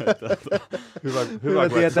 Hyvä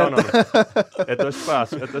kun et sanonut. Et ois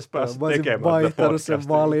päässyt tekemään. Mä olisin vaihtanut sen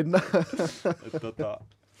valinnan.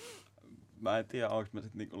 Mä en tiedä, onko mä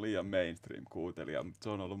sit niinku liian mainstream-kuuntelija, mutta se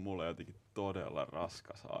on ollut mulle jotenkin todella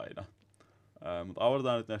raskas aina. Mutta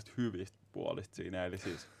aloitetaan nyt näistä hyvistä puolista siinä. Eli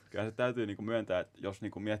siis kyllä se täytyy niinku myöntää, että jos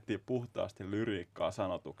niinku miettii puhtaasti lyriikkaa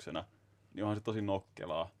sanotuksena, niin onhan se tosi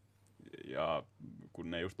nokkelaa. Ja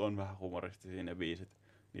kun ne just on vähän humoristisia ne biisit,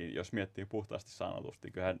 niin jos miettii puhtaasti sanotusti,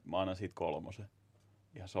 niin kyllähän mä annan siitä 3.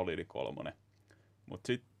 Ihan solidi 3. Mutta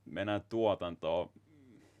sitten mennään tuotantoon.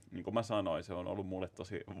 Niin kuin mä sanoin, se on ollut mulle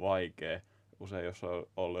tosi vaikea. Usein jos on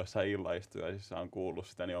ollut jossain illaistujaisissa on kuullut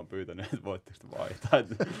sitä, niin on pyytänyt, että voitteko sitä vaihtaa.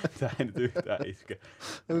 Tämä ei nyt yhtään iske.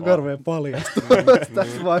 Karveen paljastuu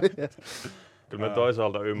tässä vaiheessa. Kyllä mä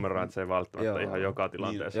toisaalta ymmärrän, että se ei välttämättä ihan joka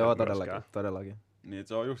tilanteessa. Joo, todellakin. Niin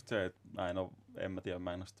se on just se, että en mä tiedä,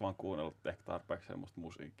 mä en ole vaan kuunnellut ehkä tarpeeksi semmoista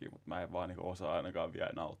musiikkia, mutta mä en vaan niinku osaa ainakaan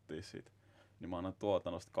vielä nauttia siitä. Niin mä annan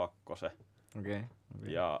tuotannosta 2. Okei.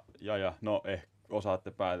 Ja no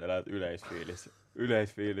osaatte päätellä, että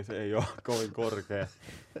yleisfiilis ei ole kovin korkea.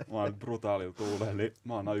 Mä oon brutaalilla tuulella, niin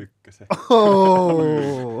mä annan 1.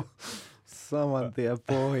 Oh! Saman tien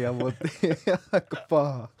pohja, mutta aika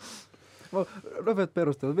paha. Nopeat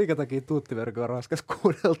perustelut, minkä takia tuuttiverkko on raskas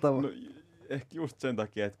kuunneltava? No, ehkä just sen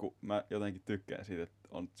takia, että kun mä jotenkin tykkään siitä, että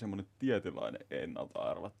on semmoinen tietynlainen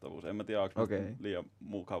ennalta-arvattavuus. En mä tiedä, onko liian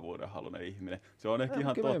mukavuudenhaluinen ihminen. Se on ehkä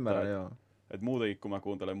ihan totta, ymmärrän, että muutenkin kun mä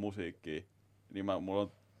kuuntelen musiikkia, niin mulla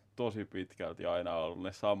on tosi pitkälti aina ollut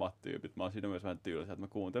ne samat tyypit. Mä oon siinä myös vähän tylsä, että mä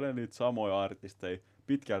kuuntelen niitä samoja artisteja.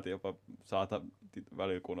 Pitkälti jopa saata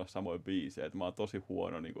välillä kuunnella samoja biisejä. Että mä oon tosi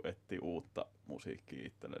huono niin etsiä uutta musiikkia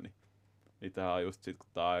itselleni. Niin tää on just sit, kun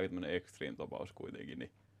tää on aika tämmönen extreme-tapaus kuitenkin,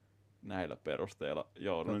 niin näillä perusteilla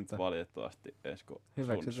joudun nyt valitettavasti Esko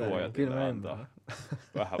sun suojatille antaa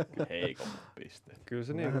vähän heikommat pisteet. Kyllä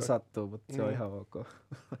se vähän sattuu, mutta se on ihan ok.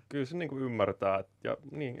 Kyllä se niinku ymmärtää. Ja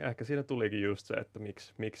niin, ehkä siinä tulikin just se, että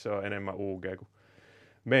miksi se on enemmän UG kuin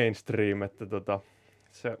mainstream. Että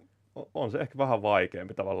se on se ehkä vähän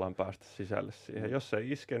vaikeampi tavallaan päästä sisälle siihen. Jos se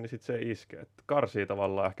ei iske, niin sit se ei iske. Että karsii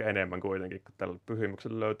tavallaan ehkä enemmän kuitenkin, kun tällä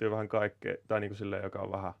Pyhimyksellä löytyy vähän kaikkea, tai niinku silleen, joka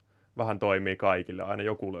on vähän toimii kaikille. Aina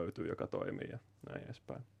joku löytyy, joka toimii ja näin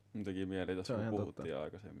edespäin. Mun teki mieli tuossa, kun puhuttiin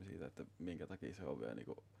aikaisemmin siitä, että minkä takia se on vielä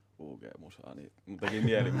niinku UG-musaa, niin mun teki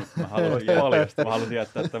mieli, mutta mä halusin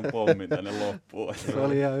jättää tämän pommin tänne loppuun. Se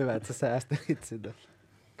oli ihan hyvä, että sä säästelit sitä.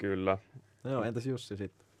 Kyllä. No entäs Jussi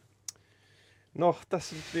sitten? No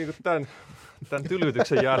tässä nyt niinku tämän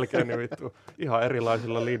tylytyksen jälkeen niin vittu ihan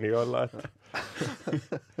erilaisilla linjoilla, että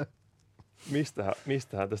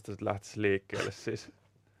mistähän tästä nyt lähtisi liikkeelle siis.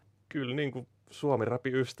 Kyllä niinku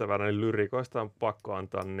Suomi-rapin ystävänä, niin lyrikoista on pakko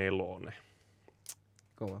antaa 4.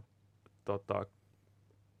 Kova.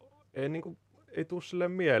 Ei tule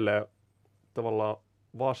silleen mieleen tavallaan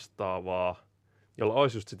vastaavaa, jolla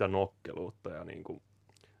olisi just sitä nokkeluutta ja niinku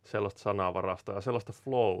sellaista sanavarasta ja sellaista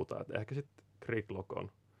flowta, että ehkä sitten Kriklock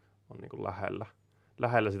on niinku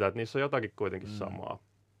lähellä sitä, että niissä on jotakin kuitenkin samaa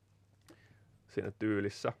siinä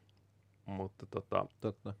tyylissä. Mutta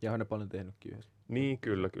Totta, ja on ne paljon tehnytkin yhdessä. Niin,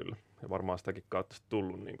 kyllä. Ja varmaan sitäkin kautta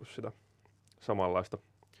tullut niinku sitä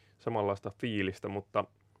samanlaista fiilistä, mutta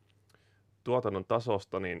tuotannon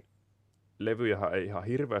tasosta, niin levyjähän ei ihan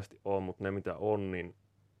hirveästi ole, mutta ne mitä on, niin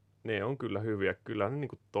ne on kyllä hyviä. Kyllä ne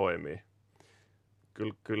niinku toimii.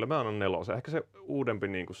 Kyllä mä annan 4. Ehkä se uudempi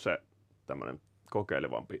niinku se tämmönen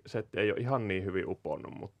kokeilevampi setti ei ole ihan niin hyvin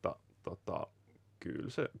uponnut, mutta kyllä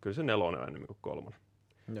se 4 on enemmän kuin 3.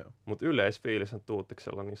 Mutta yleisfiilisän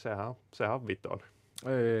Tuuttiksella, niin sehän on 5.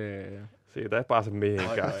 Ei. Siitä ei pääse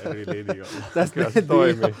mihinkään. Aika eri linjoilla. Tästä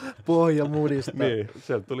mentiin pohjamudista. Niin,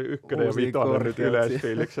 sieltä tuli 1 ja 5 nyt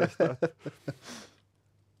yleisfiiliksestä.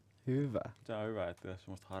 Hyvä. Se on hyvä, että tässä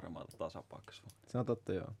semmoista harmaata tasapaksua. Se on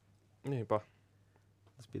totta, joo. Niinpä.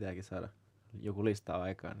 Tässä pitääkin saada joku listaa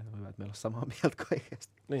aikaan, niin on hyvä, että meillä on samaa mieltä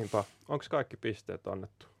kaikesta. Niinpä. Onko kaikki pisteet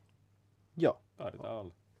annettu? Joo. Taidetaan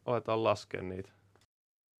olla. Aletaan laskea niitä.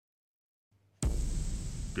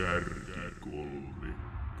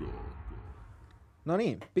 Kärkikolmikko. No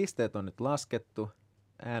niin, pisteet on nyt laskettu,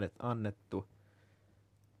 äänet annettu.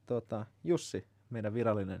 Jussi, meidän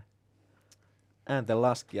virallinen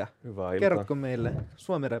ääntenlaskija. Hyvää iltaa. Kerrotko meille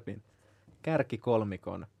Suomi-rapin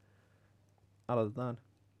kärkikolmikon? Aloitetaan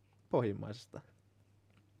pohjimmaisesta.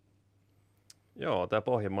 Joo, tää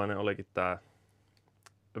pohjimmainen olikin tää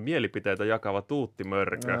mielipiteitä jakava Tuutti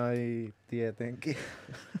Mörkö. Ai, tietenkin.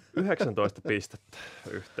 19 pistettä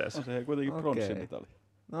yhteensä. On se kuitenkin pronssimitali.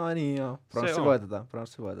 No niin joo, pronssi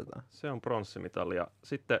voitetaan. Se on pronssimitali ja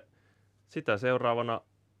sitten sitä seuraavana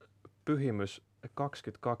Pyhimys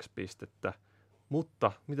 22 pistettä,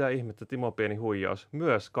 mutta mitä ihmettä Timo Pieni huijaus,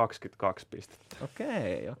 myös 22 pistettä.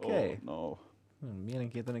 Okei. Oh, no.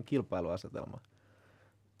 Mielenkiintoinen kilpailuasetelma.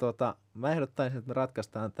 Mä ehdottaisin, että me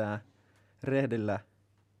ratkaistaan tää rehdillä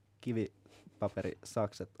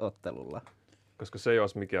kivipaperi-sakset ottelulla. Koska se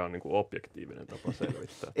jos mikä on niinku objektiivinen tapa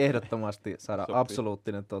selvittää. Ehdottomasti saada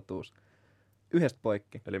absoluuttinen totuus. Yhdestä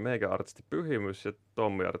poikki. Eli meikä artisti Pyhimys ja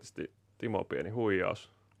Tommi artisti Timo Pieni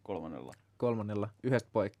huijaus. 3. 3. Yhdestä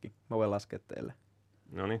poikki. Mä voin laskea teille.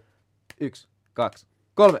 Noniin. 1, 2,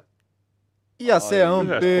 3. Ja se on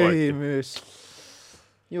yhdestä Pyhimys.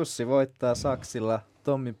 Jussi voittaa saksilla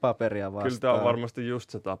Tommin paperia vastaan. Kyllä tää on varmasti just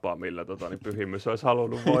se tapa, millä Pyhimys olisi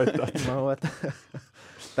halunnut voittaa. Mä luulen, että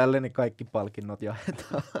tälleen kaikki palkinnot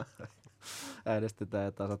jaetaan. Äänestetään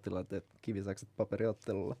ja tasatilanteet kivisakset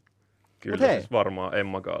paperiottelulla. Kyllä siis varmaan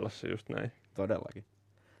Emma Kaalassa just näin. Todellakin.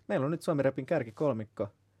 Meillä on nyt Suomi-rapin kärkikolmikko.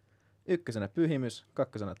 1. Pyhimys,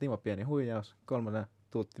 2. Timo Pieni Huijaus, 3.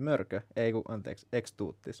 Tuutti Mörkö,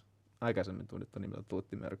 ex-Tuuttis. Aikaisemmin tunnettu nimeltä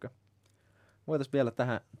Tuutti Mörkö. Voitaisiin vielä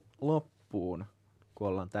tähän loppuun, kun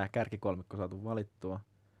ollaan tää kärkikolmikko saatu valittua,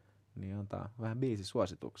 niin antaa vähän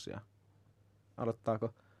biisisuosituksia.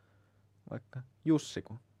 Aloittaako vaikka Jussi,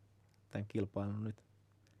 kun tämän kilpailun nyt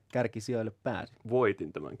kärkisijoille pääsi?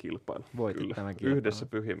 Voitin tämän kilpailun. Voitin tämän kilpailun. Yhdessä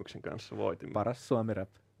Pyhimyksen kanssa voitin. Paras Suomi-rap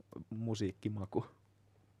musiikkimaku.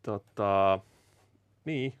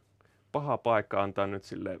 Niin, paha paikka antaa nyt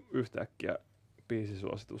sille yhtäkkiä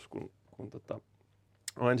biisisuositus, kun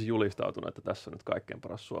olen ensin julistautunut, että tässä on nyt kaikkein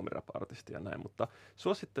paras Suomi-rap-artisti ja näin, mutta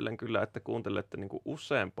suosittelen kyllä, että kuuntelette niinku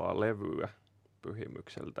useampaa levyä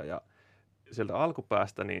Pyhimykseltä ja sieltä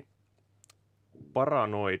alkupäästä niin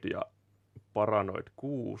Paranoid ja Paranoid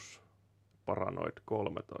 6, Paranoid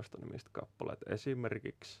 13 nimistä kappaleet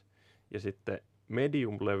esimerkiksi. Ja sitten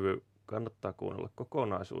Medium-levy kannattaa kuunnella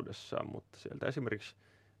kokonaisuudessaan, mutta sieltä esimerkiksi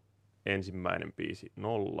ensimmäinen biisi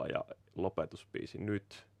 0 ja lopetusbiisi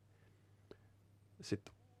Nyt.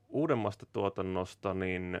 Sitten uudemmasta tuotannosta,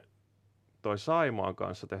 niin toi Saimaan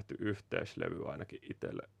kanssa tehty yhteislevy ainakin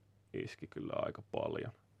itselle iski kyllä aika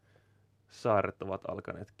paljon. Saaret ovat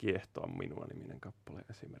alkaneet kiehtoa minua -niminen kappale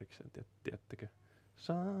esimerkiksi, tiedättekö?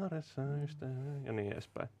 Saaressa ystävä ja niin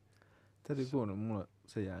edespäin. Täytyy kuunnella, mulla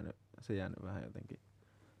se jäänyt vähän jotenkin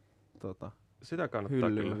Sitä kannattaa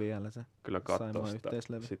hyllyyn vielä se kyllä katsoa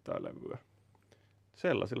sitä levyä.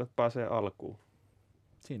 Sellaisilla pääsee alkuun.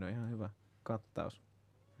 Siinä on ihan hyvä kattaus.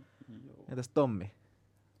 Joo. Entäs Tommi?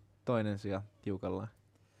 Toinen sija tiukalla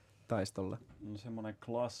taistolla. No semmonen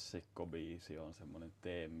klassikkobiisi on semmonen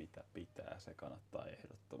Tee mitä pitää, se kannattaa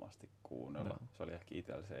ehdottomasti kuunnella. No. Se oli ehkä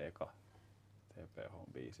itsellä se eka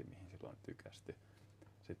TPH-biisi, mihin silloin tykästy.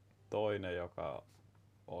 Sitten toinen,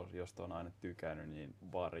 josta on aina tykännyt, niin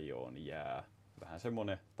Varjoon jää. Vähän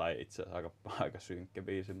semmonen, tai itse asiassa aika synkkä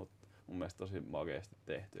biisi, mutta mun mielestä tosi makeasti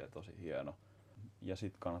tehty ja tosi hieno. Ja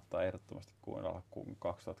sit kannattaa ehdottomasti kuunnella, kun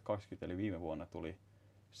 2020 eli viime vuonna tuli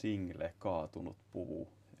single Kaatunut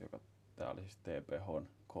puu, joka tää oli siis TPH:n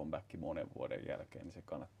comeback monen vuoden jälkeen, niin se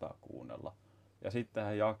kannattaa kuunnella. Ja sitten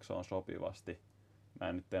tähän jaksoon sopivasti, mä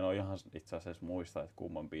en ole ihan itse asiassa muista, että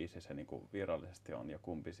kumman biisi se niinku virallisesti on ja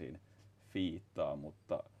kumpi siinä fiittaa,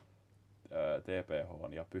 mutta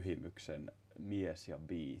TPH ja Pyhimyksen Mies ja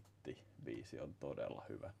biitti biisi on todella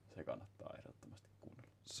hyvä. Se kannattaa ehdottomasti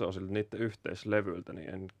kuunnella. Se on siltä niiden yhteislevyltä, niin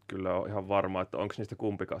en kyllä ole ihan varma, että onko niistä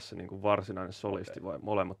kumpikaan se niin varsinainen solisti vai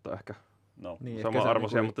molemmat on ehkä niin,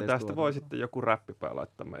 sama-arvoisia, mutta tästä voi sitten joku räppipää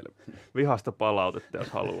laittaa meille vihasta palautetta, jos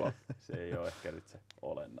haluaa. Se ei ole ehkä nyt se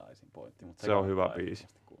olennaisin pointti, mutta se on hyvä biisi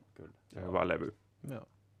kyllä, ja hyvä levy. Joo.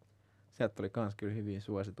 Sieltä tuli kans kyllä hyviä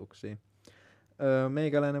suosituksia.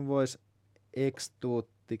 Meikäläinen voisi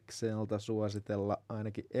ex-Tuuttikselta suositella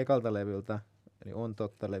ainakin ekalta levyltä, eli On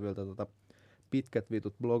totta -levyltä Pitkät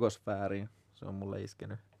vitut blogosfääriin. Se on mulle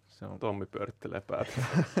iskenyt. Se on... Tommi pyörittelee päätä.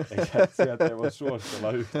 Sieltä ei voi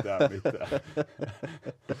suositella yhtään mitään.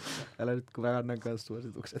 Älä nyt, kun mä annan kanssa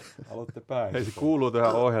suositukset. Haluatte päin. Hei, se kuuluu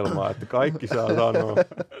tähän ohjelmaan, että kaikki saa sanoa.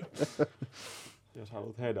 Jos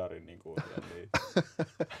haluat hedarin, niin kuuntele niin.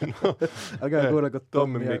 Älkää kuunnelko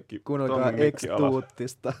Tommin Tommia, mikki. kuunnelkaa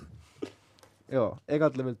ex-Tuuttista. Joo,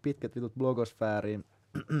 ekalta levyltä Pitkät vitut blogosfääriin.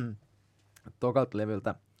 Tokalta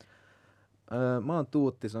levyltä. Mä oon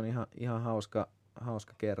Tuutti, se on ihan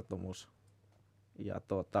hauska kertomus. Ja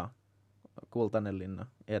Kultainen linna,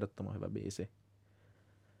 ehdottoman hyvä biisi.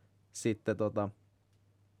 Sitten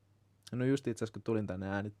no just itse asiassa kun tulin tänne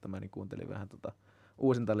äänittämään, niin kuuntelin vähän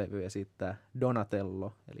uusinta levyä ja sitten tää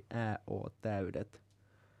Donatello, eli ÄO-täydet,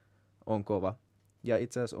 on kova. Ja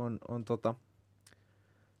itse asiassa on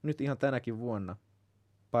nyt ihan tänäkin vuonna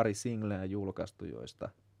pari singleä julkaistu, joista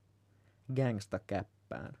Gangsta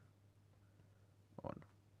käppään on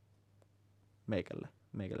meikällä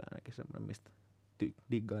ainakin semmoinen, mistä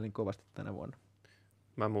diggailin kovasti tänä vuonna.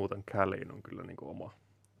 Mä muuten Caliin on kyllä niinku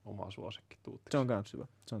oma suosikki Tuuttiksi. Se on kans hyvä.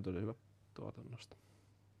 Se on tosi hyvä tuotannosta.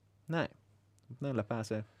 Näin. Näillä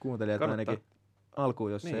pääsee kuuntelijat ainakin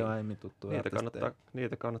alkuun, jos ei ole aiemmin tuttu.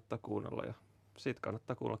 Niitä kannattaa kuunnella. Ja sit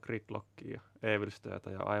kannattaa kuunnella Gridlockia ja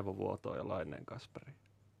Evilstöitä ja Aivovuotoa ja Laineen Kasperia.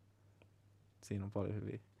 Siinä on paljon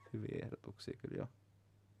hyviä ehdotuksia kyllä jo.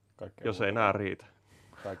 Jos ei nää riitä.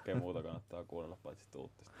 Kaikkea muuta kannattaa kuunnella paitsi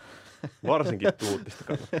Tuuttista. Varsinkin Tuuttista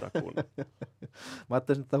kannattaa kuunnella. Mä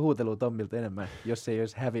ottaisin tätä huutelua Tommilta enemmän, jos ei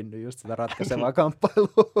olisi hävinnyt just sitä ratkaisevaa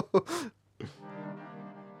kamppailua.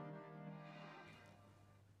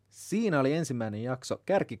 Siinä oli ensimmäinen jakso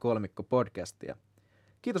Kärkikolmikko podcastia.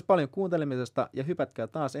 Kiitos paljon kuuntelemisesta ja hypätkää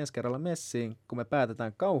taas ensi kerralla messiin, kun me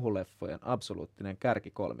päätetään kauhuleffojen absoluuttinen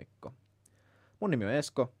kärkikolmikko. Mun nimi on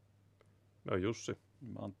Esko. No Jussi.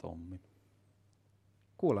 Mä oon Tommi.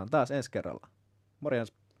 Kuullaan taas ensi kerralla.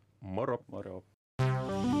 Morjens. Moro. Moro.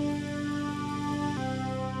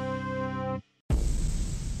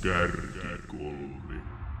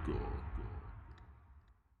 Kärkikolmikko.